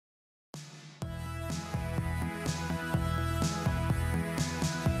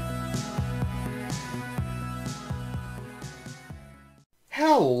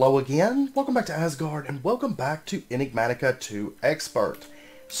Hello again, welcome back to Asgard, and welcome back to Enigmatica 2 Expert.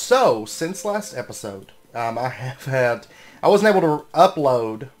 So, since last episode, I wasn't able to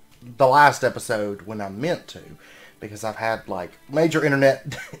upload the last episode when I meant to, because I've had, like, major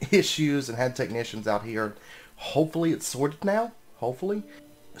internet issues and had technicians out here. Hopefully it's sorted now, hopefully.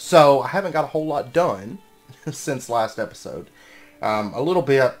 So, I haven't got a whole lot done since last episode. A little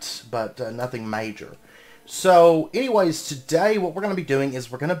bit, but nothing major. So, anyways, today what we're going to be doing is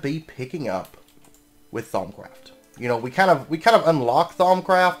we're going to be picking up with thaumcraft. You know, we kind of unlocked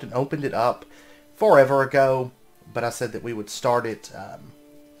thaumcraft and opened it up forever ago, but I said that we would start it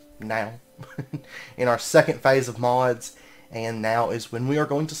now in our second phase of mods, and now is when we are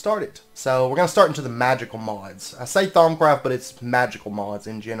going to start it. So we're going to start into the magical mods. I say thaumcraft, but it's magical mods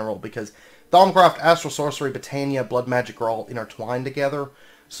in general, because thaumcraft, astral sorcery, Britannia, blood magic are all intertwined together.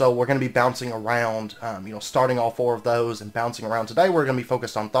 So we're going to be bouncing around, starting all four of those and bouncing around. Today we're going to be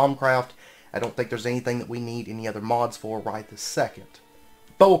focused on thaumcraft. I don't think there's anything that we need any other mods for right this second.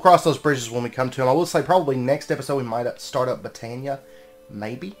 But we'll cross those bridges when we come to them. I will say probably next episode we might start up Britannia.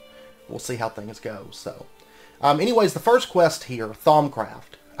 Maybe. We'll see how things go. So, anyways, the first quest here,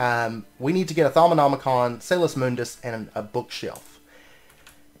 thaumcraft. We need to get a Thaumonomicon, Salus Mundus, and a bookshelf.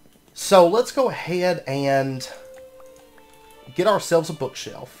 So let's go ahead and get ourselves a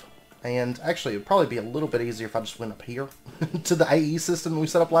bookshelf. And actually, it would probably be a little bit easier if I just went up here to the AE system we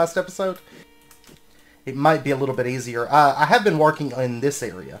set up last episode. It might be a little bit easier. I have been working in this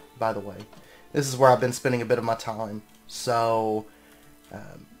area, by the way. This is where I've been spending a bit of my time. So,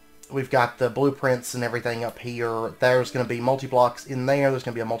 we've got the blueprints and everything up here. There's going to be multi-blocks in there. There's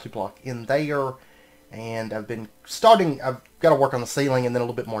going to be a multi-block in there. And I've got to work on the ceiling and then a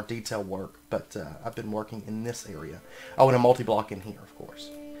little bit more detail work. But I've been working in this area. Oh, and a multi-block in here, of course.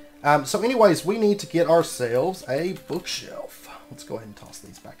 So anyways, we need to get ourselves a bookshelf. Let's go ahead and toss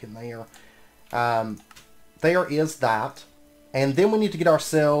these back in there. There is that. And then we need to get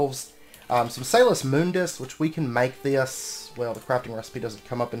ourselves some Salus Mundus, which we can make this. Well, the crafting recipe doesn't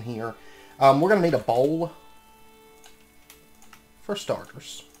come up in here. We're going to need a bowl for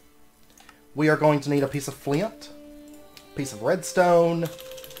starters. We are going to need a piece of flint, a piece of redstone,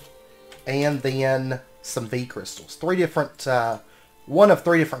 and then some V crystals. One of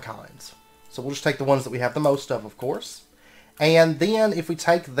three different kinds. So we'll just take the ones that we have the most of course. And then if we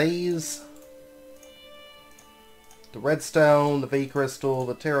take these, the redstone, the V crystal,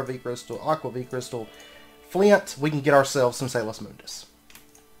 the Terra V crystal, Aqua V crystal, flint, we can get ourselves some Salus Mundus.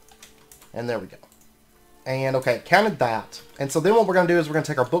 And there we go. And okay, counted that. And so then what we're going to do is we're going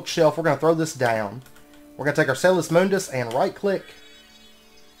to take our bookshelf, we're going to throw this down. We're going to take our Salus Mundus and right click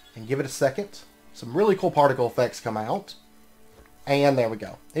and give it a second. Some really cool particle effects come out. And there we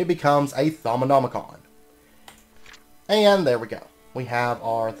go. It becomes a Thaumonomicon. And there we go. We have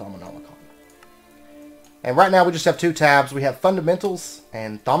our Thaumonomicon. And right now we just have two tabs. We have Fundamentals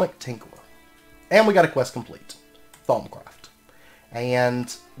and Thaumic Tinkerer. And we got a quest complete. Thaumcraft.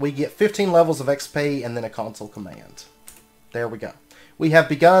 And we get 15 levels of XP and then a console command. There we go. We have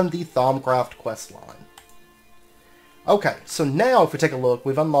begun the Thaumcraft quest line. Okay, so now if we take a look,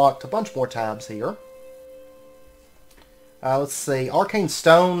 we've unlocked a bunch more tabs here. Let's see, Arcane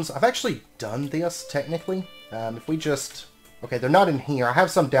Stones. I've actually done this, technically. If we just... Okay, they're not in here. I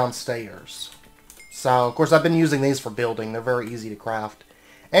have some downstairs. So, of course, I've been using these for building. They're very easy to craft.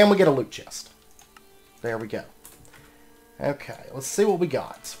 And we get a loot chest. There we go. Okay, let's see what we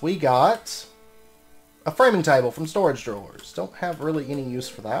got. We got a framing table from storage drawers. Don't have really any use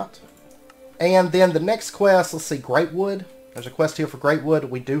for that. And then the next quest, let's see, Great Wood. There's a quest here for Great Wood.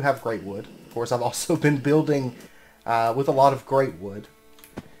 We do have Great Wood. Of course, I've also been building with a lot of Great Wood.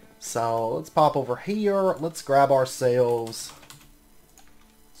 So let's pop over here. Let's grab ourselves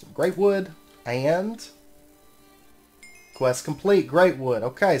some Great Wood and quest complete, Great Wood.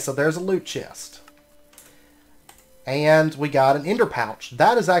 Okay, so there's a loot chest. And we got an ender pouch.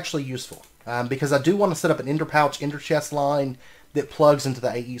 That is actually useful because I do want to set up an ender pouch, ender chest line that plugs into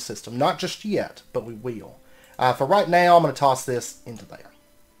the AE system. Not just yet, but we will. For right now, I'm going to toss this into there.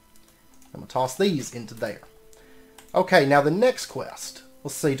 I'm going to toss these into there. Okay, now the next quest.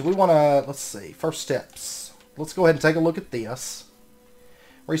 Let's see, do we want to... Let's see, first steps. Let's go ahead and take a look at this.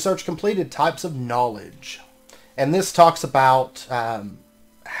 Research completed, types of knowledge. And this talks about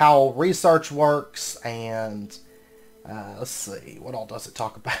how research works and... let's see, what all does it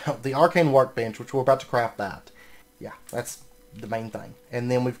talk about? The Arcane Workbench, which we're about to craft that. Yeah, that's the main thing. And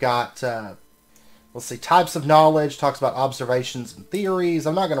then we've got, let's see, types of knowledge, talks about observations and theories.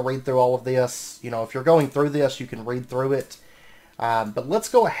 I'm not going to read through all of this. You know, if you're going through this, you can read through it. But let's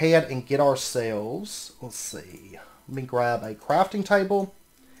go ahead and get ourselves, let's see, let me grab a crafting table.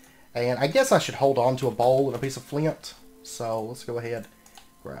 And I guess I should hold on to a bowl and a piece of flint. So let's go ahead,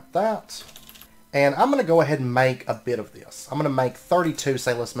 grab that. And I'm going to go ahead and make a bit of this. I'm going to make 32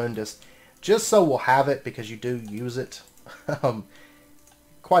 Sailus Mundus, just so we'll have it, because you do use it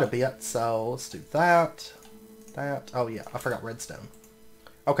quite a bit. So let's do that. Oh yeah, I forgot redstone.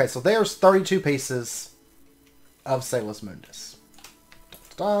 Okay, so there's 32 pieces of Sailus Mundus.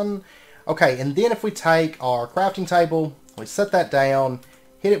 Done. Okay, and then if we take our crafting table, we set that down,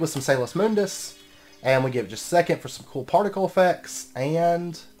 hit it with some Sailus Mundus, and we give it just a second for some cool particle effects,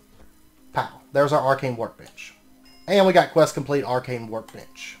 and pow, there's our arcane workbench. And we got quest complete arcane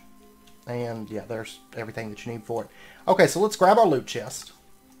workbench. And yeah, there's everything that you need for it. Okay, so let's grab our loot chest.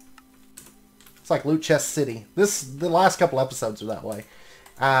 It's like Loot Chest City. The last couple episodes are that way.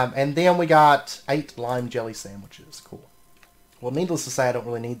 And then we got 8 lime jelly sandwiches. Cool. Well, needless to say, I don't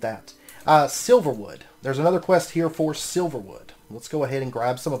really need that. Silverwood. There's another quest here for Silverwood. Let's go ahead and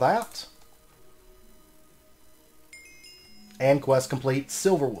grab some of that. And quest complete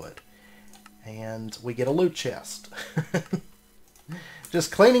Silverwood. And we get a loot chest.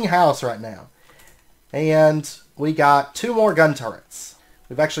 Just cleaning house right now. And we got 2 more gun turrets.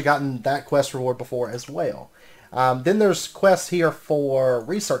 We've actually gotten that quest reward before as well. Then there's quests here for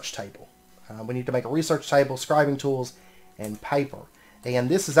research table. We need to make a research table, scribing tools, and paper. And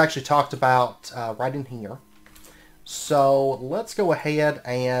this is actually talked about right in here. So let's go ahead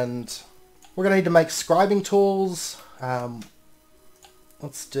and we're going to need to make scribing tools.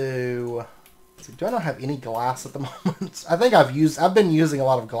 Let's do I not have any glass at the moment? I think I've been using a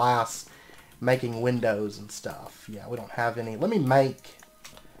lot of glass making windows and stuff. Yeah, we don't have any. Let me make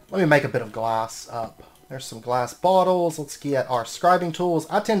a bit of glass up. There's some glass bottles. Let's get our scribing tools.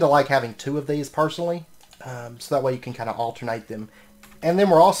 I tend to like having 2 of these personally. So that way you can kind of alternate them. And then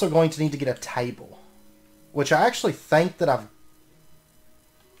we're also going to need to get a table, which I actually think that I've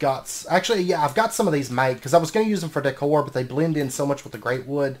got. Actually, yeah, I've got some of these made because I was going to use them for decor, but they blend in so much with the great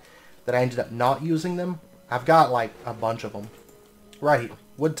wood that I ended up not using them. I've got like a bunch of them right here.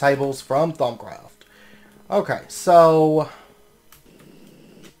 Wood tables from thaumcraft. Okay, so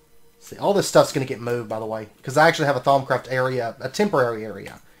see, all this stuff's going to get moved, by the way, because I actually have a thaumcraft area, a temporary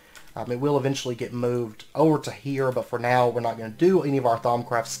area. It will eventually get moved over to here, but for now, we're not going to do any of our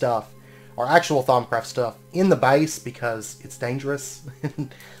thaumcraft stuff, our actual thaumcraft stuff, in the base because it's dangerous.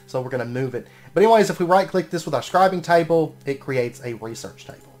 So we're going to move it. But anyways, if we right-click this with our scribing table, it creates a research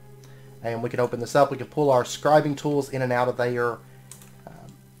table. And we can open this up. We can pull our scribing tools in and out of there.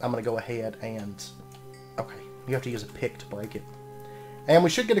 I'm going to go ahead and... Okay, you have to use a pick to break it. And we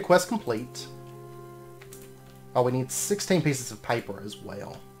should get a quest complete. Oh, we need 16 pieces of paper as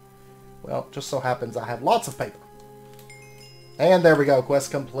well. Well, just so happens I have lots of paper. And there we go,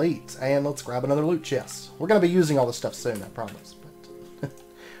 quest complete. And let's grab another loot chest. We're going to be using all this stuff soon, I promise. But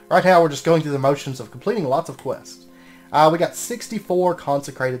right now, we're just going through the motions of completing lots of quests. We got 64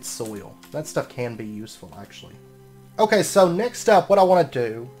 consecrated soil. That stuff can be useful, actually. Okay, so next up, what I want to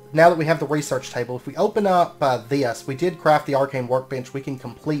do, now that we have the research table, if we open up this, we did craft the arcane workbench, we can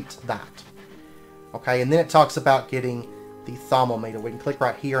complete that. Okay, and then it talks about getting the thermometer. We can click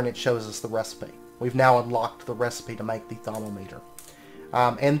right here and it shows us the recipe. We've now unlocked the recipe to make the thermometer.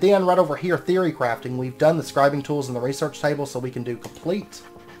 And then right over here, theory crafting, we've done the scribing tools in the research table, so we can do complete.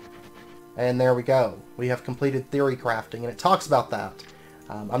 And there we go. We have completed theory crafting, and it talks about that.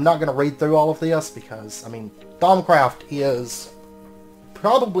 I'm not going to read through all of this because, I mean, thaumcraft is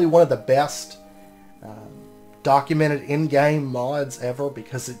probably one of the best documented in-game mods ever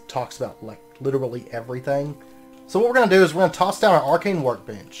because it talks about, like, literally everything. So what we're going to do is we're going to toss down our arcane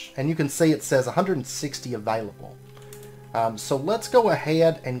workbench, and you can see it says 160 available. So let's go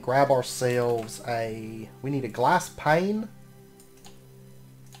ahead and grab ourselves we need a glass pane.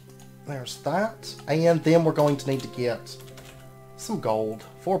 There's that. And then we're going to need to get some gold.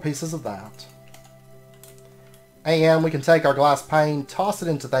 4 pieces of that. And we can take our glass pane, toss it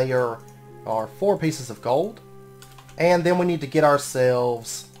into there, our 4 pieces of gold. And then we need to get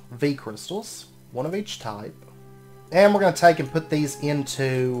ourselves V crystals, 1 of each type. And we're going to take and put these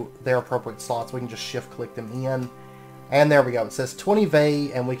into their appropriate slots. We can just shift click them in. And there we go. It says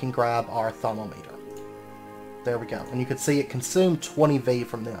 20V, and we can grab our thermometer. There we go. And you can see it consumed 20V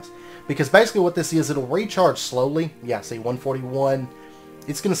from this. Because basically what this is, it'll recharge slowly. Yeah, see, 141.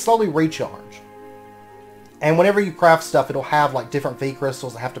 It's going to slowly recharge. And whenever you craft stuff, it'll have like different V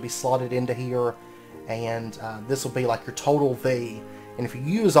crystals that have to be slotted into here. And this will be like your total V. And if you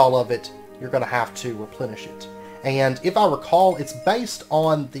use all of it, you're going to have to replenish it. And if I recall, it's based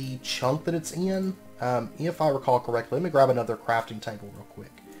on the chunk that it's in. If I recall correctly, let me grab another crafting table real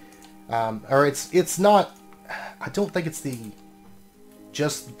quick. Or it's not... I don't think it's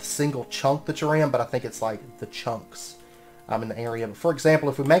just the single chunk that you're in, but I think it's like the chunks in the area. But for example,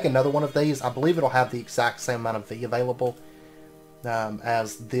 if we make another one of these, I believe it'll have the exact same amount of V available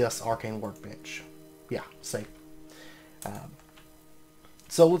as this arcane workbench. Yeah, see.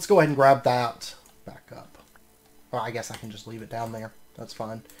 So let's go ahead and grab that back up. Or I guess I can just leave it down there. That's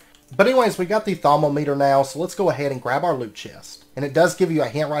fine. But anyways, we got the thermometer now, so let's go ahead and grab our loot chest. And it does give you a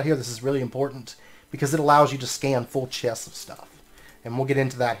hint right here. This is really important because it allows you to scan full chests of stuff. And we'll get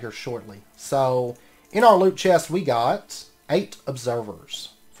into that here shortly. So, in our loot chest, we got 8 observers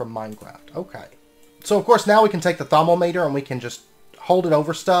from Minecraft. Okay. So, of course, now we can take the thermometer and we can just hold it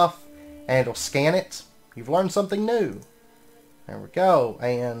over stuff and it'll scan it. You've learned something new. There we go.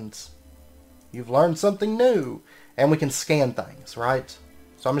 And you've learned something new. And we can scan things, right?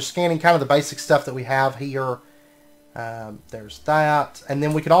 So I'm just scanning kind of the basic stuff that we have here. There's that. And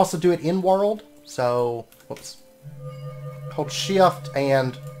then we can also do it in world. So, whoops. Hold shift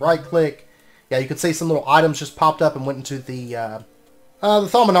and right click. Yeah, you can see some little items just popped up and went into the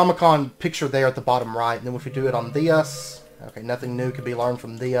Thaumanomicon picture there at the bottom right. And then if we do it on this, okay, nothing new can be learned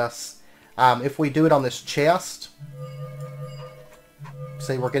from this. If we do it on this chest,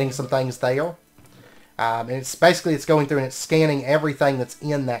 see, we're getting some things there. And it's basically, it's going through and it's scanning everything that's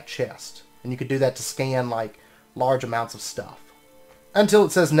in that chest. And you could do that to scan, like, large amounts of stuff. Until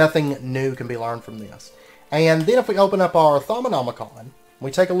it says nothing new can be learned from this. And then if we open up our Thaumanomicon, we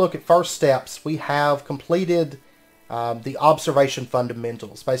take a look at first steps, we have completed the observation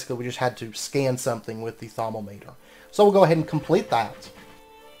fundamentals. Basically, we just had to scan something with the thermometer. So we'll go ahead and complete that.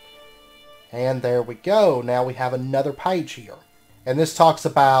 And there we go. Now we have another page here. And this talks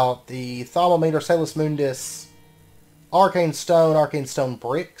about the thermometer, Salus Mundus, arcane stone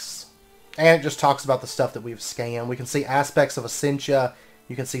bricks. And it just talks about the stuff that we've scanned. We can see aspects of Essentia.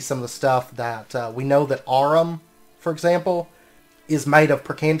 You can see some of the stuff that we know that Aurum, for example, is made of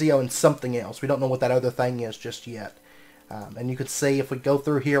Percantio and something else. We don't know what that other thing is just yet. And you can see if we go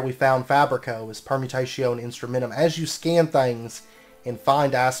through here, we found Fabrico is Permutatio and Instrumentum. As you scan things and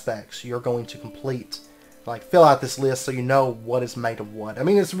find aspects, you're going to complete, like, fill out this list so you know what is made of what. I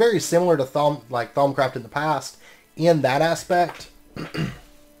mean, it's very similar to thaumcraft in the past in that aspect.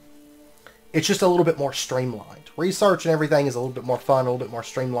 It's just a little bit more streamlined. Research and everything is a little bit more fun, a little bit more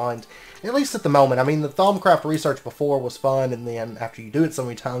streamlined. At least at the moment. I mean, the thaumcraft research before was fun, and then after you do it so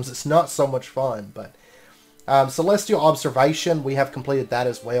many times, it's not so much fun. But Celestial Observation, we have completed that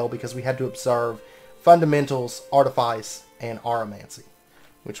as well because we had to observe Fundamentals, Artifice, and Aromancy,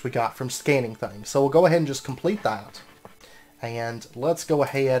 which we got from scanning things. So we'll go ahead and just complete that. And let's go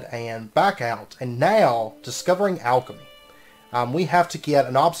ahead and back out. And now, Discovering Alchemy. We have to get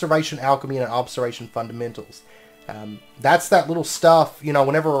an Observation Alchemy and an Observation Fundamentals. That's that little stuff, you know,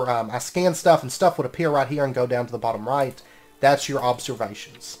 whenever I scan stuff and stuff would appear right here and go down to the bottom right, that's your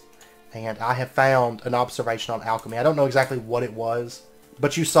observations. And I have found an observation on alchemy. I don't know exactly what it was,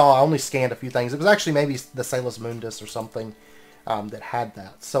 but you saw I only scanned a few things. It was actually maybe the Salus Mundus or something that had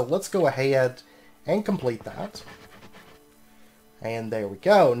that. So let's go ahead and complete that. And there we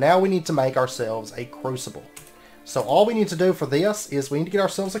go. Now we need to make ourselves a crucible. So all we need to do for this is we need to get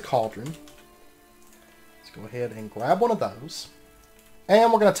ourselves a cauldron. Go ahead and grab one of those.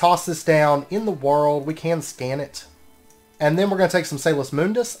 And we're going to toss this down in the world. We can scan it. And then we're going to take some Salus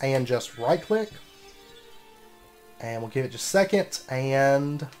Mundus and just right click. And we'll give it just a second.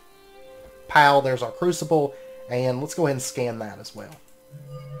 And pow, there's our crucible. And let's go ahead and scan that as well.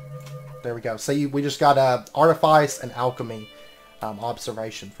 There we go. See, we just got a Artifice and Alchemy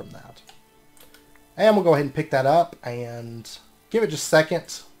observation from that. And we'll go ahead and pick that up and give it just a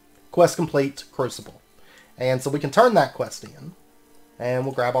second. Quest complete, Crucible. And so we can turn that quest in. And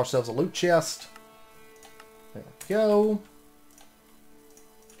we'll grab ourselves a loot chest. There we go.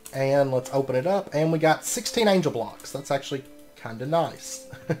 And let's open it up. And we got 16 angel blocks. That's actually kind of nice.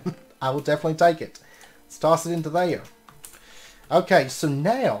 I will definitely take it. Let's toss it into there. Okay, so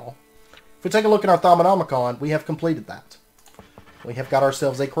now, if we take a look at our Thaumanomicon, we have completed that. We have got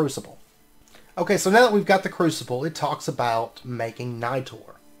ourselves a crucible. Okay, so now that we've got the crucible, it talks about making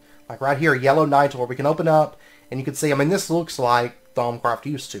Nitor. Like right here, yellow Nitor, we can open up, and you can see, I mean, this looks like thaumcraft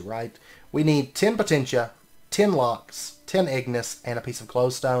used to, right? We need 10 Potentia, 10 Lux, 10 Ignis, and a piece of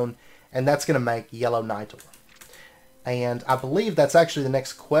glowstone, and that's going to make yellow Nitor. And I believe that's actually the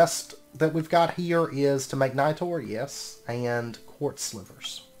next quest that we've got here is to make Nitor, yes, and quartz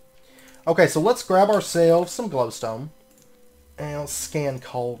slivers. Okay, so let's grab ourselves some glowstone, and let's scan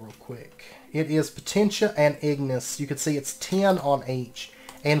coal real quick. It is Potentia and Ignis. You can see it's 10 on each.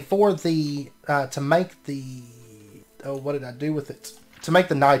 And for the, to make the, oh, what did I do with it? To make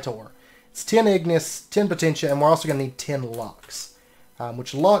the Nitor, It's 10 Ignis, 10 Potentia, and we're also going to need 10 Lux.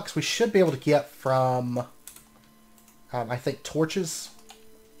 Which Lux we should be able to get from, I think, torches.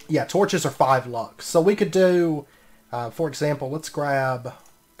 Yeah, torches are 5 Lux. So we could do, for example, let's grab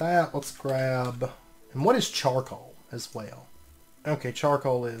that. Let's grab, and what is charcoal as well? Okay,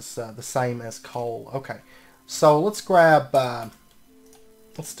 charcoal is the same as coal. Okay, so let's grab,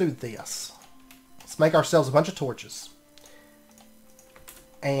 let's do this. Let's make ourselves a bunch of torches.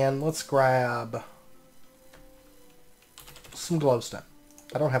 And let's grab some glowstone.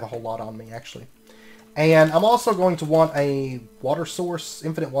 I don't have a whole lot on me, actually. And I'm also going to want a water source,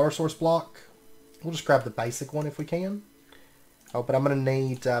 infinite water source block. We'll just grab the basic one if we can. Oh, but I'm going to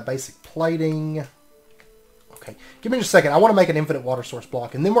need basic plating. Okay, give me just a second. I want to make an infinite water source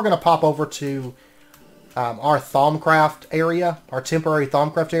block, and then we're going to pop over to our thaumcraft area, our temporary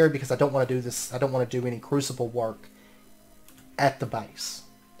thaumcraft area, because I don't want to do this. I don't want to do any crucible work at the base.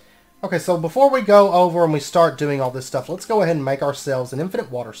 Okay, so before we go over and we start doing all this stuff, let's go ahead and make ourselves an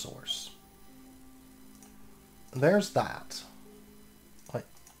infinite water source. There's that. Wait,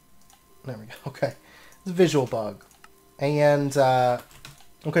 there we go. Okay, it's a visual bug, and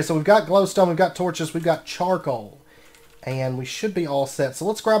okay, so we've got glowstone, we've got torches, we've got charcoal, and we should be all set. So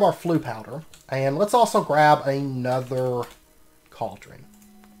let's grab our flue powder, and let's also grab another cauldron.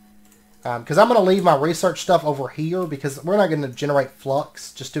 Because I'm going to leave my research stuff over here, because we're not going to generate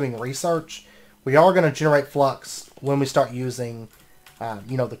flux just doing research. We are going to generate flux when we start using,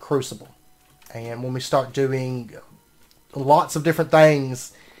 you know, the crucible. And when we start doing lots of different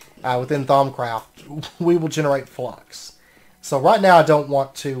things within thaumcraft, we will generate flux. So right now I don't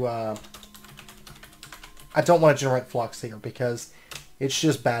want to generate flux here because it's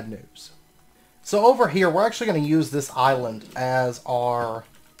just bad news. So over here we're actually going to use this island as our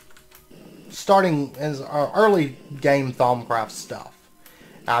early game thaumcraft stuff.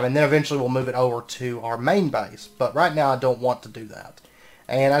 And then eventually we'll move it over to our main base. But right now I don't want to do that.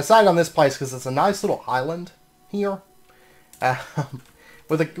 And I decided on this place because it's a nice little island here.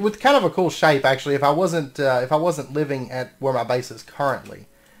 With kind of a cool shape, actually. If I wasn't living at where my base is currently,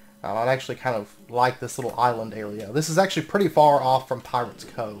 I'd actually kind of like this little island area. This is actually pretty far off from Pirate's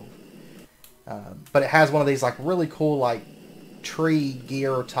Cove, but it has one of these like really cool like tree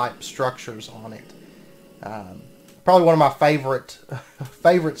gear type structures on it. Probably one of my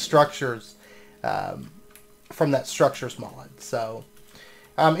favorite structures from that structures mod. So.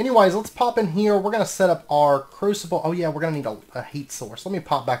 Anyways, let's pop in here. We're going to set up our crucible. Oh, yeah, we're going to need a heat source. Let me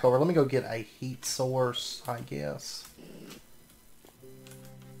pop back over. Let me go get a heat source, I guess.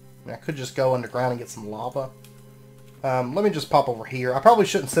 I could just go underground and get some lava. Let me just pop over here. I probably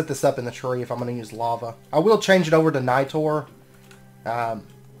shouldn't set this up in the tree if I'm going to use lava. I will change it over to Nitor.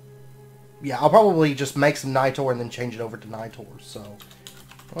 Yeah, I'll probably just make some Nitor and then change it over to Nitor. So,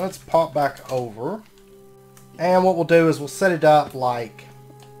 let's pop back over. And what we'll do is we'll set it up like...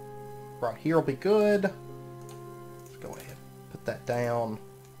 right here will be good. Let's go ahead and put that down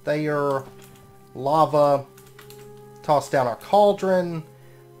there. Lava. Toss down our cauldron.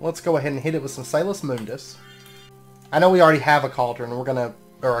 Let's go ahead and hit it with some Salus Mundus. I know we already have a cauldron.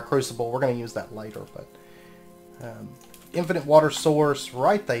 Or a crucible. We're going to use that later. But infinite water source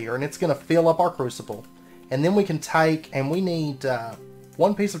right there. And it's going to fill up our crucible. And then we can take, and we need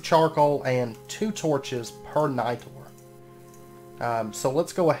 1 piece of charcoal and 2 torches per Nitor. So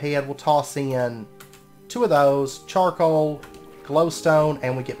let's go ahead, we'll toss in 2 of those, charcoal, glowstone,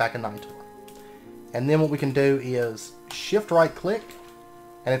 and we get back a Nitor. And then what we can do is shift right click,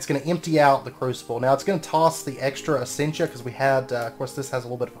 and it's going to empty out the crucible. Now it's going to toss the extra essentia, because we had, of course this has a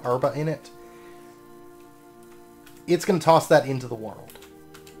little bit of herba in it. It's going to toss that into the world,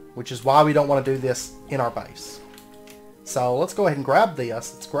 which is why we don't want to do this in our base. So let's go ahead and grab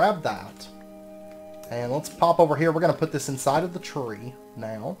this, let's grab that. And let's pop over here. We're going to put this inside of the tree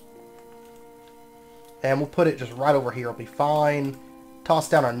now. And we'll put it just right over here. It'll be fine. Toss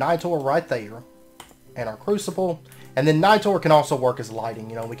down our Nitor right there. And our crucible. And then Nitor can also work as lighting.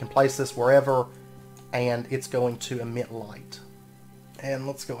 You know, we can place this wherever. And it's going to emit light. And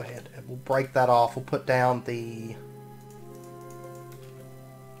let's go ahead and we'll break that off. We'll put down the...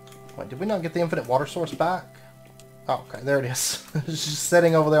 Wait, did we not get the infinite water source back? Oh, okay, there it is. It's just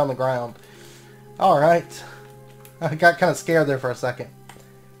sitting over there on the ground. Alright. I got kind of scared there for a second.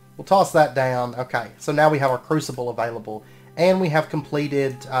 We'll toss that down. Okay, so now we have our crucible available. And we have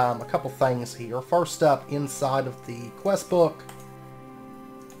completed a couple things here. First up, inside of the quest book,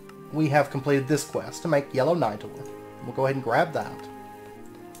 we have completed this quest to make yellow Nitor. We'll go ahead and grab that.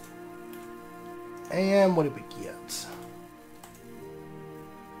 And what did we get?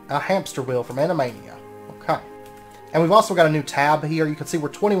 A hamster wheel from Enigmatica. Okay. And we've also got a new tab here. You can see we're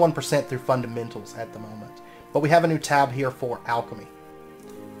 21% through fundamentals at the moment. But we have a new tab here for alchemy.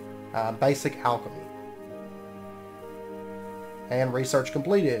 Basic alchemy. And research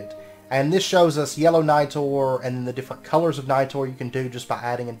completed. And this shows us yellow nitor and then the different colors of nitor you can do just by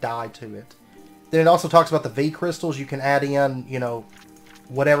adding a dye to it. Then it also talks about the V crystals. You can add in, you know,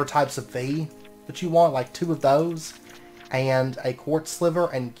 whatever types of V that you want, like 2 of those, and a quartz sliver,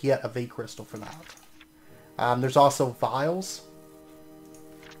 and get a V crystal for that. There's also vials,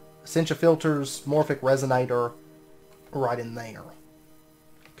 Essentia filters, morphic resonator, right in there.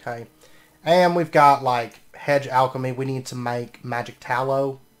 Okay, and we've got like hedge alchemy. We need to make magic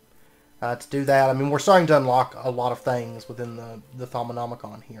tallow to do that. I mean, we're starting to unlock a lot of things within the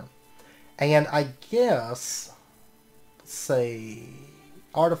Thaumcraft here. And I guess, let's see,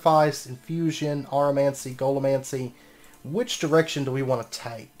 artifice, infusion, aromancy, golomancy. Which direction do we want to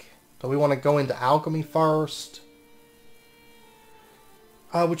take? Do we want to go into alchemy first?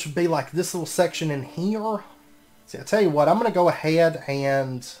 Which would be like this little section in here. See, I tell you what, I'm going to go ahead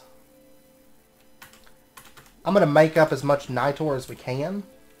and I'm going to make up as much nitor as we can.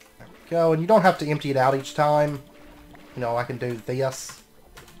 There we go. And you don't have to empty it out each time. You know, I can do this.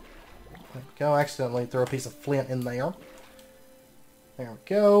 There we go. I accidentally threw a piece of flint in there. There we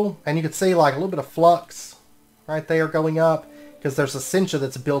go. And you can see like a little bit of flux right there going up, because there's Essentia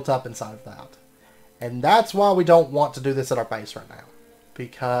that's built up inside of that. And that's why we don't want to do this at our base right now.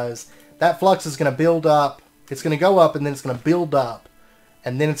 Because that flux is going to build up, it's going to go up, and then it's going to build up,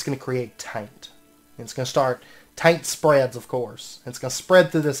 and then it's going to create taint. And it's going to start, taint spreads, of course. It's going to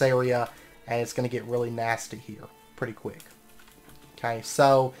spread through this area, and it's going to get really nasty here pretty quick. Okay,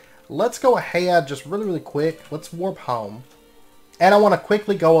 so let's go ahead, just really, really quick. Let's warp home. And I want to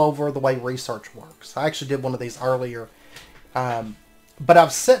quickly go over the way research works. I actually did one of these earlier. But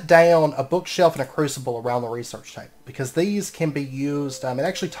I've set down a bookshelf and a crucible around the research table, because these can be used. It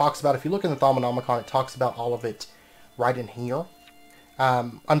actually talks about, if you look in the Thaumcraft, it talks about all of it right in here.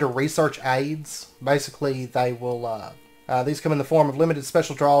 Under research aids, basically they will, these come in the form of limited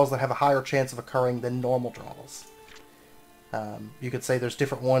special draws that have a higher chance of occurring than normal draws. You could say there's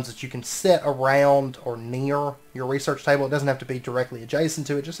different ones that you can set around or near your research table. It doesn't have to be directly adjacent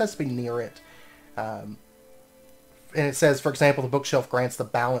to it, just has to be near it. And it says, for example, the bookshelf grants the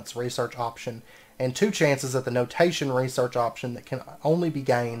balance research option and 2 chances at the notation research option that can only be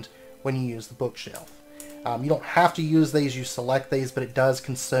gained when you use the bookshelf. You don't have to use these, you select these, but it does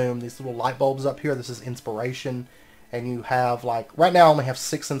consume these little light bulbs up here. This is inspiration, and you have, like, right now I only have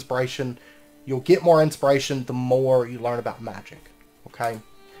 6 inspiration. You'll get more inspiration the more you learn about magic. Okay,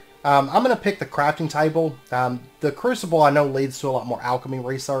 I'm going to pick the crafting table. The crucible I know leads to a lot more alchemy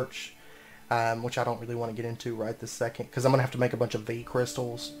research. Which I don't really want to get into right this second, because I'm going to have to make a bunch of V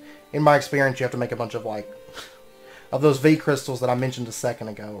crystals. In my experience, you have to make a bunch of, like, of those V crystals that I mentioned a second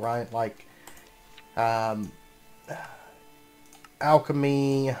ago, right? Like,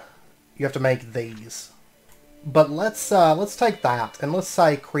 alchemy, you have to make these. But let's take that, and let's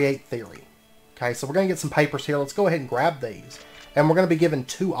say create theory. Okay, so we're going to get some papers here. Let's go ahead and grab these. And we're going to be given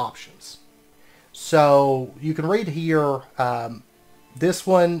 2 options. So, you can read here, this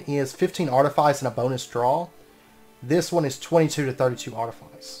one is 15 artifice and a bonus draw. This one is 22 to 32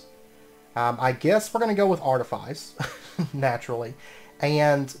 artifice. I guess we're going to go with artifice, naturally.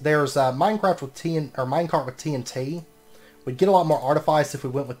 And there's minecart with TNT. We'd get a lot more artifice if we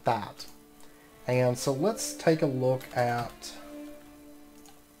went with that. And so let's take a look at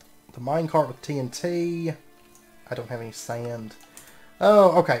the minecart with TNT. I don't have any sand.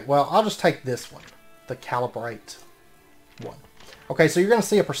 Oh, okay. Well, I'll just take this one, the calibrate one. Okay, so you're going to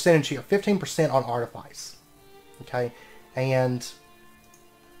see a percentage here, 15% on artifice. Okay, and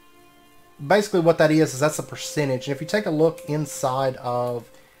basically what that is that's a percentage. And if you take a look inside of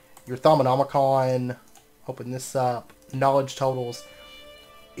your Thaumcraft, open this up, knowledge totals,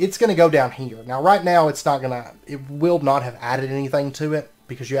 it's going to go down here. Now, right now, it will not have added anything to it,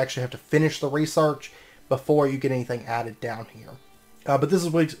 because you actually have to finish the research before you get anything added down here. But this is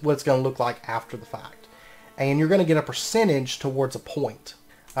what it's going to look like after the fact. And you're going to get a percentage towards a point.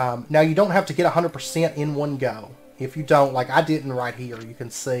 Now, you don't have to get 100% in one go. If you don't, like I didn't right here, you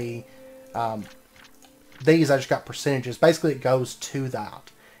can see these, I just got percentages. Basically, it goes to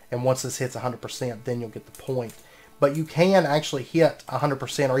that. And once this hits 100%, then you'll get the point. But you can actually hit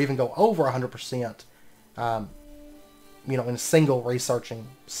 100% or even go over 100%, you know, in a single researching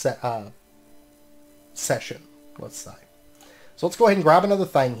session, let's say. So let's go ahead and grab another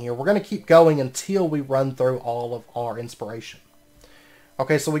thing here. We're going to keep going until we run through all of our inspiration.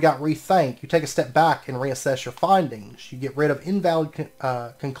 Okay, so we got rethink. You take a step back and reassess your findings. You get rid of invalid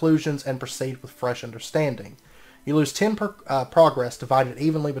conclusions and proceed with fresh understanding. You lose 10 progress divided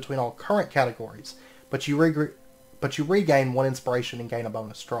evenly between all current categories, but you regain 1 inspiration and gain a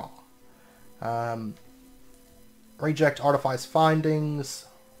bonus draw. Reject artifice findings.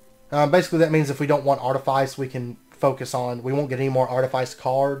 Basically, that means if we don't want artifice, we can focus on... We won't get any more artifice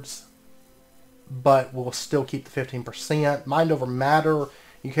cards, but we'll still keep the 15%. Mind over matter.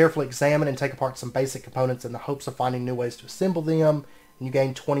 You carefully examine and take apart some basic components in the hopes of finding new ways to assemble them, and you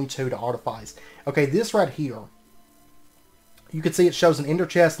gain 22 to artifice. Okay, this right here, you can see it shows an ender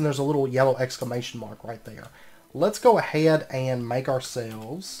chest, and there's a little yellow exclamation mark right there. Let's go ahead and make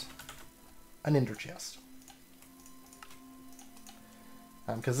ourselves an ender chest.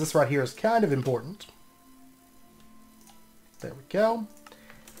 Because this right here is kind of important. There we go.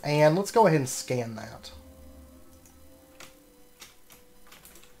 And let's go ahead and scan that.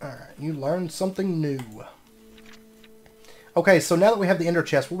 Alright, you learned something new. Okay, so now that we have the ender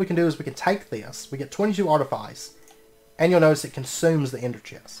chest, what we can do is we can take this. We get 22 artifice. And you'll notice it consumes the ender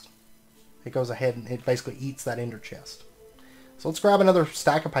chest. It goes ahead and it basically eats that ender chest. So let's grab another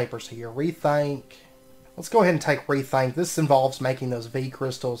stack of papers here. Rethink. Let's go ahead and take Rethink. This involves making those V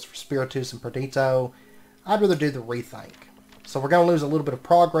crystals for Spiritus and Perdito. I'd rather do the Rethink. So we're going to lose a little bit of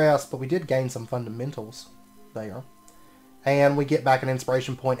progress, but we did gain some fundamentals there. And we get back an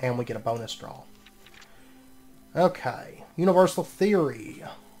inspiration point and we get a bonus draw. Okay. Universal Theory.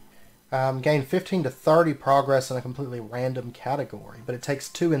 Gain 15 to 30 progress in a completely random category, but it takes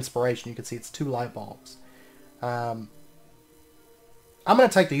 2 inspiration. You can see it's 2 light bulbs. I'm going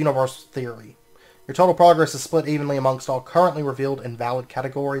to take the Universal Theory. Your total progress is split evenly amongst all currently revealed and valid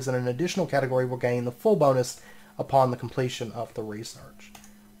categories, and an additional category will gain the full bonus upon the completion of the research.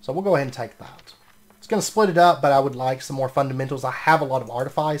 So we'll go ahead and take that. It's going to split it up, but I would like some more fundamentals. I have a lot of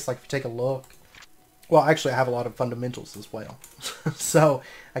artifice, like if you take a look. Well, actually I have a lot of fundamentals as well. So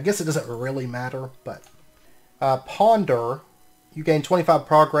I guess it doesn't really matter, but... Ponder, you gain 25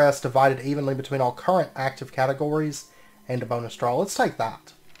 progress divided evenly between all current active categories and a bonus draw. Let's take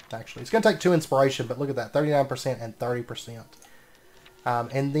that. Actually, it's going to take 2 inspiration, but look at that, 39% and 30%.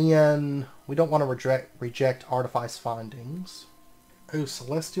 And then we don't want to reject artifice findings. Ooh,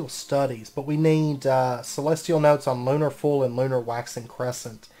 celestial studies, but we need celestial notes on lunar full and lunar waxing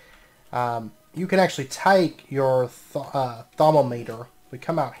crescent. You can actually take your thermometer. We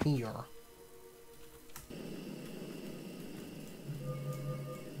come out here.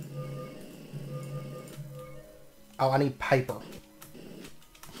 Oh, I need paper.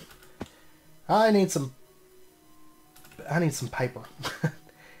 I need some paper.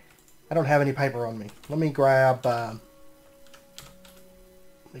 I don't have any paper on me. Let me grab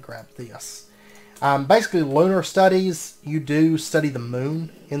this. Basically, lunar studies, you do study the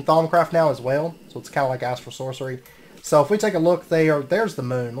moon in thaumcraft now as well. So it's kind of like Astral Sorcery. So if we take a look there, there's the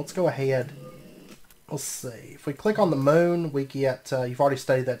moon. Let's go ahead. Let's see. If we click on the moon, we get, you've already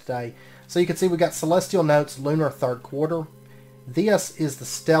studied that today. So you can see we got celestial notes, lunar third quarter. This is the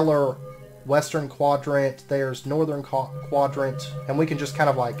stellar western quadrant, there's northern quadrant, and we can just kind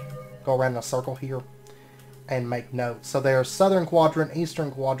of like go around in a circle here and make notes. So there's southern quadrant, eastern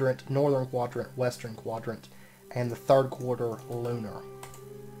quadrant, northern quadrant, western quadrant, and the third quarter lunar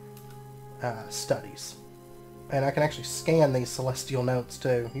studies. And I can actually scan these celestial notes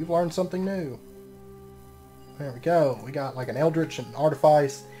too. You've learned something new. There we go. We got like an eldritch and an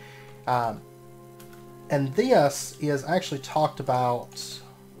artifice. And this is actually talked about...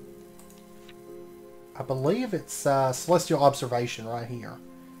 I believe it's Celestial Observation right here.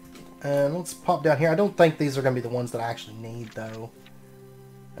 And let's pop down here. I don't think these are going to be the ones that I actually need, though.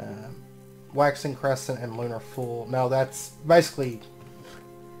 Waxing Crescent and Lunar Full. No, that's basically...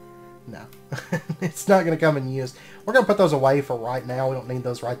 No. It's not going to come in use. We're going to put those away for right now. We don't need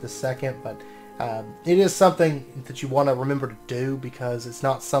those right this second, but it is something that you want to remember to do because it's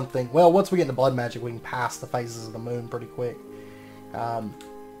not something... Well, once we get into Blood Magic, we can pass the phases of the moon pretty quick.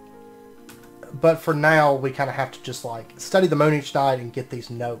 But for now, we kind of have to just like study the moon each night and get these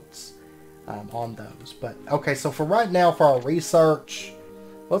notes on those. But okay, so for right now, for our research,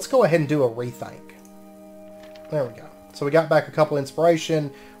 let's go ahead and do a rethink. There we go. So we got back a couple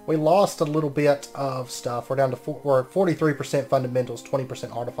inspiration. We lost a little bit of stuff. We're down to we're at 43% fundamentals,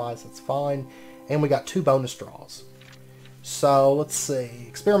 20% artifice. That's fine. And we got 2 bonus draws. So let's see.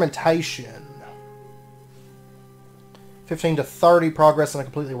 Experimentation. 15 to 30 progress in a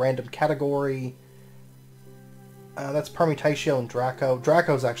completely random category. That's Permutatio and Draco.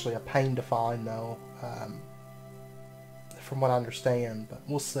 Draco's actually a pain to find, though, from what I understand, but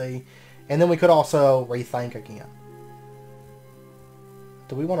we'll see. And then we could also rethink again.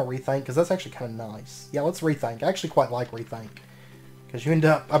 Do we want to rethink? Because that's actually kind of nice. Yeah, let's rethink. I actually quite like rethink. Because you end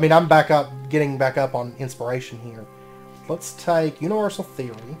up... I mean, I'm back up, getting back up on inspiration here. Let's take universal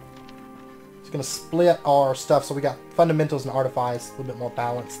theory. It's going to split our stuff. So we got fundamentals and artifice. A little bit more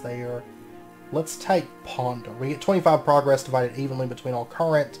balance there. Let's take ponder. We get 25 progress divided evenly between all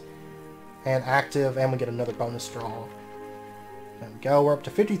current and active. And we get another bonus draw. There we go. We're up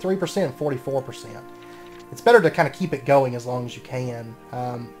to 53% and 44%. It's better to kind of keep it going as long as you can.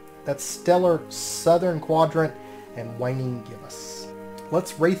 That's Stellar Southern Quadrant and Waning Gibbous.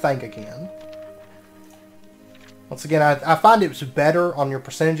 Let's rethink again. Once again, I find it's better on your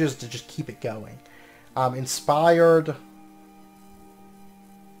percentages to just keep it going. Inspired.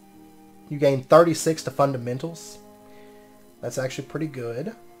 You gain 36 to fundamentals. That's actually pretty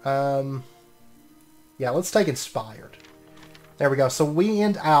good. Yeah, let's take Inspired. There we go. So we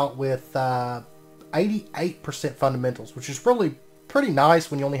end out with 88% fundamentals, which is really pretty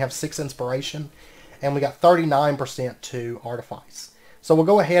nice when you only have 6 inspiration. And we got 39% to artifice. So we'll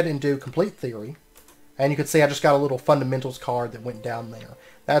go ahead and do complete theory. And you can see I just got a little fundamentals card that went down there.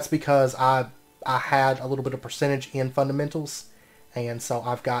 That's because I had a little bit of percentage in fundamentals. And so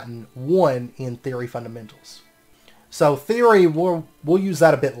I've gotten 1 in theory fundamentals. So theory, we'll use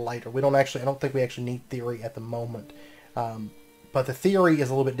that a bit later. I don't think we actually need theory at the moment. But the theory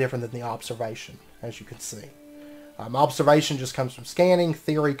is a little bit different than the observation, as you can see. Observation just comes from scanning.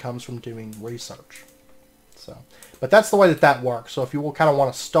 Theory comes from doing research. But that's the way that works. So if you will kind of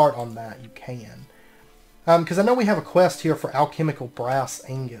want to start on that, you can. Because I know we have a quest here for alchemical brass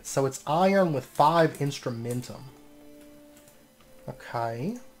ingots. So it's iron with 5 instrumentum.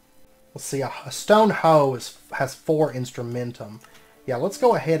 Okay. Let's see. A stone hoe has 4 instrumentum. Yeah, let's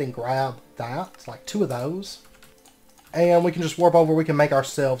go ahead and grab that. It's like 2 of those. And we can just warp over. We can make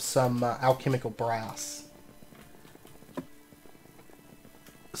ourselves some alchemical brass.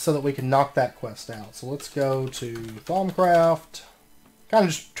 So that we can knock that quest out. So let's go to thaumcraft. Kind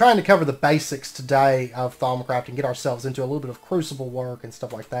of just trying to cover the basics today of thaumcraft and get ourselves into a little bit of crucible work and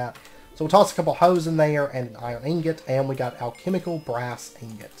stuff like that. So we'll toss a couple hoes in there and an iron ingot. And we got alchemical brass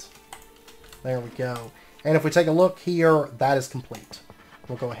ingot. There we go. And if we take a look here, that is complete.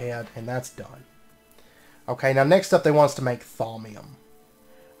 We'll go ahead and that's done. Okay, now next up they want us to make thaumium.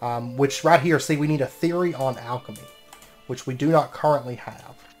 Which right here, see, we need a theory on alchemy. Which we do not currently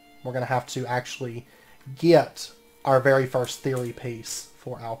have. We're going to have to actually get our very first theory piece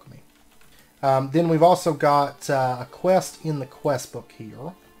for alchemy. Then we've also got a quest in the quest book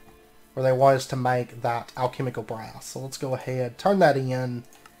here. Where they want us to make that alchemical brass. So let's go ahead, turn that in.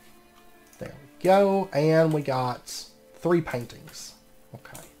 There we go. And we got 3 paintings.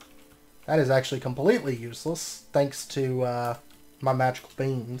 Okay. That is actually completely useless, thanks to my magical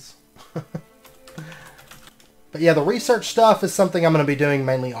beans. But yeah, the research stuff is something I'm going to be doing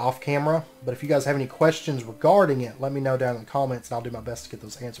mainly off camera. But if you guys have any questions regarding it, let me know down in the comments and I'll do my best to get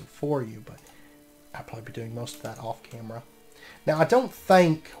those answered for you. But I'll probably be doing most of that off camera. Now, I don't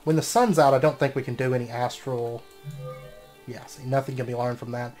think, when the sun's out, I don't think we can do any astral... Yeah, see, nothing can be learned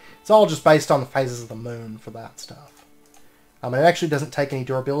from that. It's all just based on the phases of the moon for that stuff. It actually doesn't take any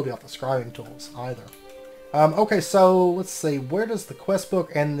durability off the scribing tools either. Okay, so let's see. Where does the quest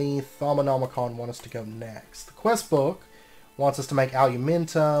book and the Thaumonomicon want us to go next? The quest book wants us to make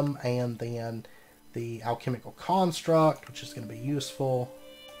alumentum and then the alchemical construct, which is going to be useful.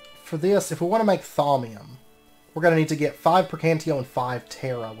 For this, if we want to make thaumium, we're going to need to get 5 percantio and 5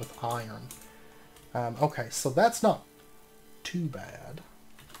 terra with iron. Okay, so that's not too bad.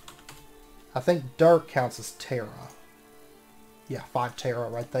 I think dirt counts as terra. Yeah, 5 terra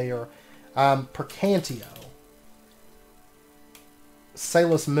right there. Percantio.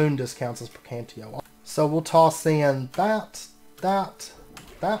 Salus Mundus counts as percantio. So we'll toss in that,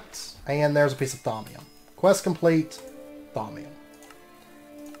 and there's a piece of thaumium. Quest complete, thaumium.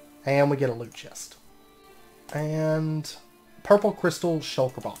 And we get a loot chest. And purple crystal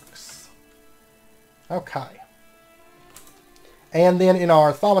shulker box. Okay. And then in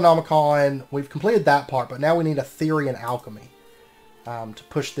our Thaumonomicon, we've completed that part, but now we need a theory in alchemy to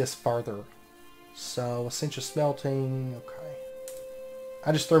push this further. So, essential smelting, okay.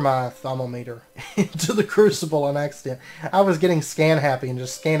 I just threw my thermometer into the crucible on accident. I was getting scan happy and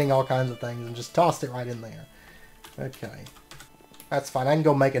just scanning all kinds of things and just tossed it right in there. Okay. That's fine. I can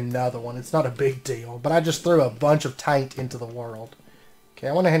go make another one. It's not a big deal. But I just threw a bunch of taint into the world. Okay,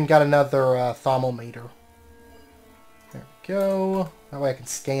 I went ahead and got another thermometer. There we go. That way I can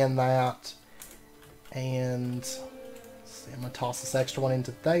scan that. And let's see, I'm going to toss this extra one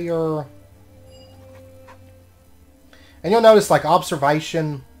into there. And you'll notice, like,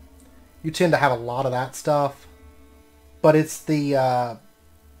 observation, you tend to have a lot of that stuff. But it's the,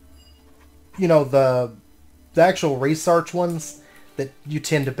 you know, the actual research ones that you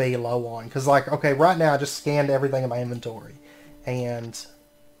tend to be low on. Because, like, okay, right now I just scanned everything in my inventory. And,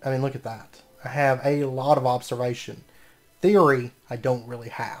 I mean, look at that. I have a lot of observation. Theory, I don't really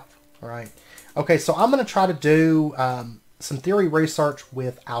have. All right. Okay, so I'm going to try to do some theory research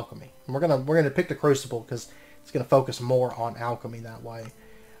with alchemy. And we're gonna pick the crucible because it's going to focus more on alchemy that way.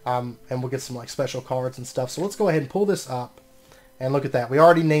 And we'll get some like special cards and stuff. So let's go ahead and pull this up. And look at that. We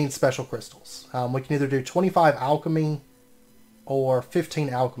already need special crystals. We can either do 25 alchemy or 15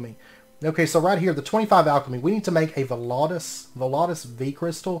 alchemy. Okay, so right here, the 25 alchemy, we need to make a Virtutes V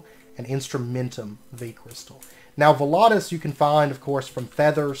crystal, and Instrumentum V crystal. Now, Virtutes you can find, of course, from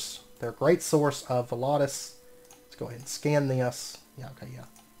feathers. They're a great source of Virtutes. Let's go ahead and scan this. Yeah, okay,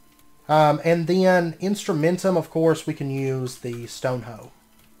 yeah. And then Instrumentum, of course, we can use the stone hoe.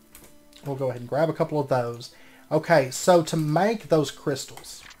 We'll go ahead and grab a couple of those. Okay, so to make those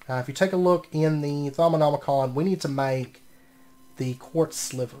crystals, if you take a look in the Thaumcraft, we need to make the quartz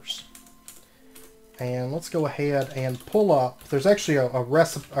slivers. And let's go ahead and pull up. There's actually a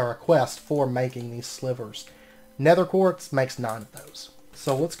recipe or a quest for making these slivers. Nether quartz makes 9 of those.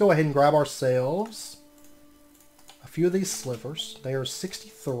 So let's go ahead and grab ourselves a few of these slivers. There's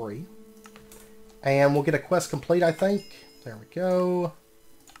 63. And we'll get a quest complete, I think. There we go.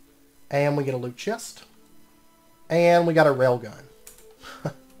 And we get a loot chest. And we got a railgun.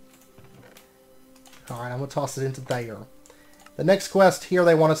 Alright, I'm going to toss it into there. The next quest here,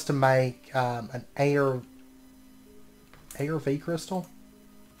 they want us to make an air V crystal.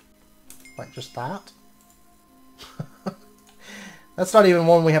 Like just that. That's not even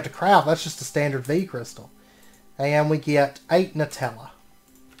one we have to craft. That's just a standard V crystal. And we get 8 Nutella.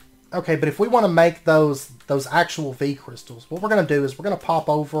 Okay, but if we want to make those actual V crystals, what we're going to do is we're going to pop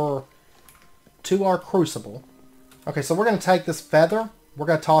over to our crucible. Okay, so we're going to take this feather. We're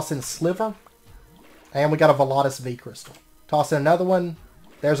going to toss in a sliver. And we got a Virtutes V crystal. Toss in another one.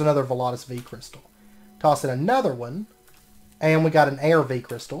 There's another Virtutes V crystal. Toss in another one. And we got an air V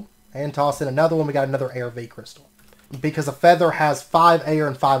crystal. And toss in another one. We got another air V crystal. Because a feather has 5 air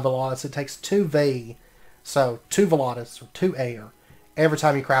and 5 Virtutes, it takes 2 V. So 2 Virtutes or 2 air every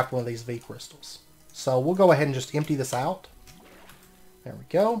time you craft one of these V crystals. So we'll go ahead and just empty this out. There we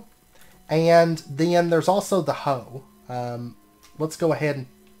go. And then there's also the hoe. Let's go ahead and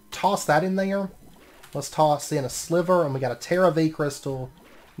toss that in there. Let's toss in a sliver, and we got a Terra V crystal,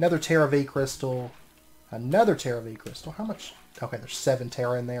 another Terra V crystal, another Terra V crystal. How much? Okay, there's 7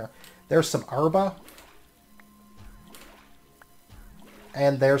 Terra in there. There's some Herba.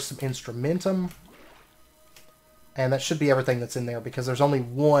 And there's some Instrumentum. And that should be everything that's in there, because there's only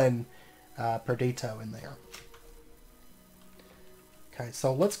 1 Perdito in there. Okay,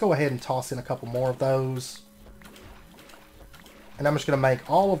 so let's go ahead and toss in a couple more of those. And I'm just going to make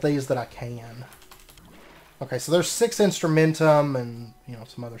all of these that I can. Okay, so there's 6 Instrumentum and, you know,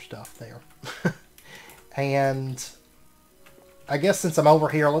 some other stuff there. And I guess since I'm over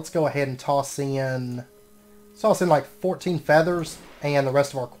here, let's go ahead and toss in like 14 feathers and the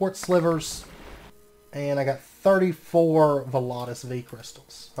rest of our quartz slivers. And I got 34 Virtutes V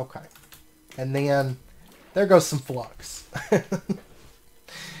crystals. Okay. And then there goes some flux.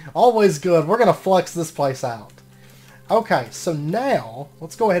 Always good. We're going to flux this place out. Okay, so now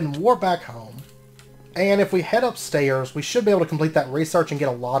let's go ahead and warp back home. And if we head upstairs, we should be able to complete that research and get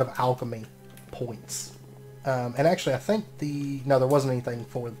a lot of alchemy points. And actually, I think no, there wasn't anything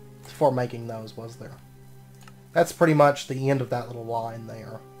for making those, was there? That's pretty much the end of that little line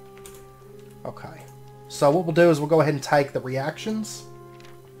there. Okay. So what we'll do is we'll go ahead and take the reactions.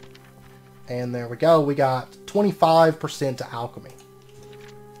 And there we go. We got 25% to alchemy.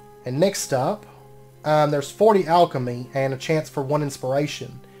 And next up, there's 40 alchemy and a chance for 1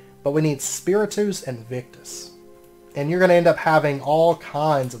 inspiration. But we need Spiritus and Victus. And you're going to end up having all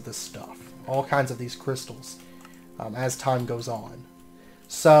kinds of this stuff. All kinds of these crystals as time goes on.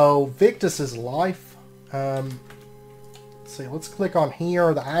 So Victus is life. Let's see, let's click on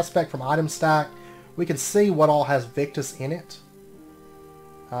here. The aspect from item stack. We can see what all has Victus in it.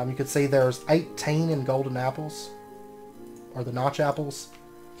 You can see there's 18 in golden apples. Or the notch apples.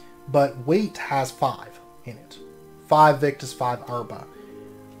 But wheat has 5 in it. 5 Victus, 5 Herba.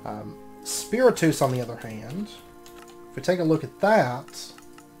 Spiritus, on the other hand, if we take a look at that,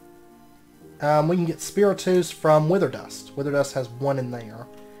 we can get Spiritus from Wither Dust. Wither Dust has 1 in there.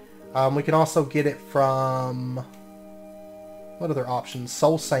 We can also get it from... what other options?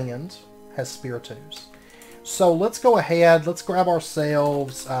 Soul Sand has Spiritus. So let's go ahead, let's grab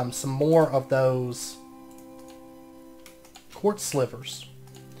ourselves some more of those quartz slivers.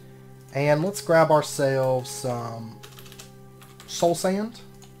 And let's grab ourselves some Soul Sand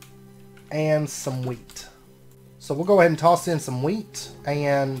and some wheat. So So we'll go ahead and toss in some wheat.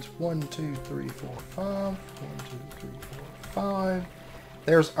 And 1, 2, 3, 4, 5. 1, 2, 3, 4, 5.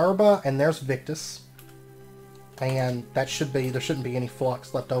 There's herba and there's Victus. And that should be, there shouldn't be any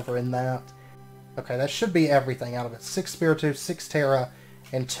flux left over in that. Okay, that should be everything out of it. 6 Spiritus, 6 Terra,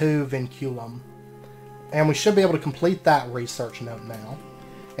 and 2 Vinculum. And we should be able to complete that research note now.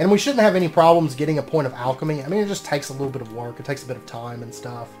 And we shouldn't have any problems getting a point of alchemy. I mean, it just takes a little bit of work. It takes a bit of time and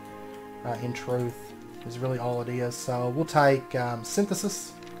stuff. In truth, is really all it is. So we'll take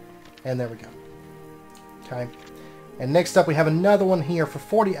synthesis. And there we go. Okay. And next up, we have another one here for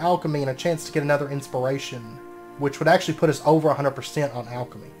 40 alchemy and a chance to get another inspiration, which would actually put us over 100% on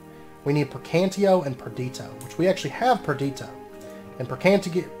alchemy. We need Percantio and Perdito, which we actually have Perdito. And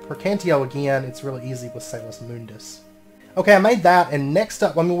Percantio again, it's really easy with Salus Mundus. Okay, I made that, and next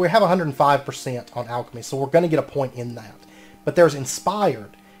up, I mean, we have 105% on alchemy, so we're going to get a point in that. But there's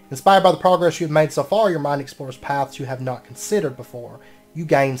Inspired. Inspired by the progress you have made so far, your mind explores paths you have not considered before. You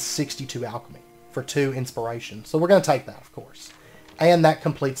gain 62 alchemy for 2 inspiration. So we're going to take that, of course. And that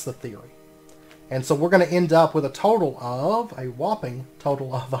completes the theory. And so we're going to end up with a total of, a whopping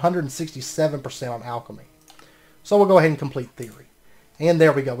total of 167% on alchemy. So we'll go ahead and complete theory. And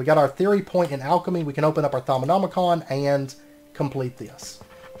there we go. We got our theory point in alchemy. We can open up our Thaumonomicon and complete this.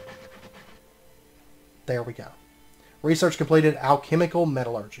 There we go. Research completed, alchemical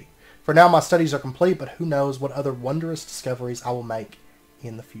metallurgy. For now, my studies are complete, but who knows what other wondrous discoveries I will make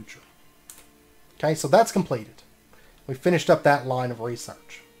in the future. Okay, so that's completed. We finished up that line of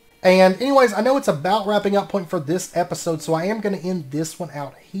research. And anyways, I know it's about wrapping up point for this episode, so I am going to end this one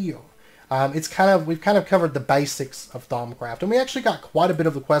out here. We've kind of covered the basics of Thaumcraft, and we actually got quite a bit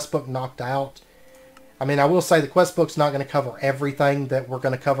of the quest book knocked out. I mean, I will say the quest book's not going to cover everything that we're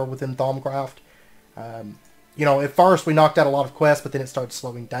going to cover within Thaumcraft. You know, at first we knocked out a lot of quests, but then it started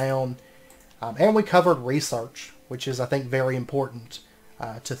slowing down. And we covered research, which is, I think, very important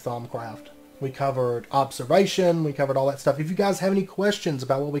to Thaumcraft. We covered observation, we covered all that stuff. If you guys have any questions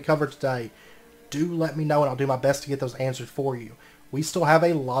about what we covered today, do let me know, and I'll do my best to get those answered for you. We still have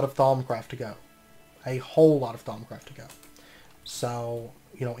a lot of Thaumcraft to go. A whole lot of Thaumcraft to go. So,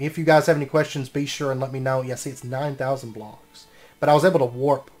 you know, if you guys have any questions, be sure and let me know. Yeah, see, it's 9,000 blocks. But I was able to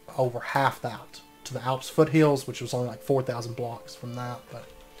warp over half that to the Alps foothills, which was only like 4,000 blocks from that. But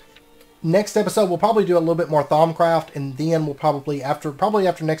next episode, we'll probably do a little bit more Thaumcraft, and then we'll probably after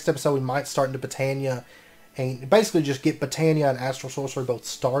next episode, we might start into Botania, and basically just get Botania and Astral Sorcery both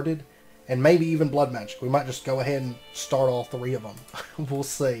started. And maybe even Blood Magic. We might just go ahead and start all 3 of them. We'll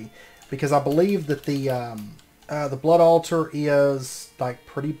see. Because I believe that the Blood Altar is, like,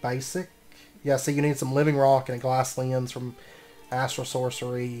 pretty basic. Yeah, so you need some Living Rock and a Glass Lens from Astral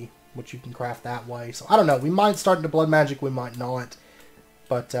Sorcery, which you can craft that way. So, I don't know. We might start into Blood Magic, we might not.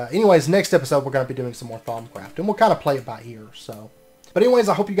 But, anyways, next episode, we're going to be doing some more Thaumcraft. And we'll kind of play it by ear, so. But anyways,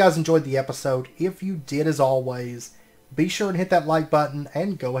 I hope you guys enjoyed the episode. If you did, as always, be sure and hit that like button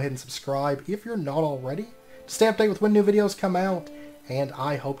and go ahead and subscribe if you're not already to stay updated with when new videos come out, and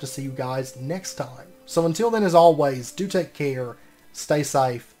I hope to see you guys next time. So until then, as always, do take care, stay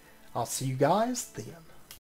safe, I'll see you guys then.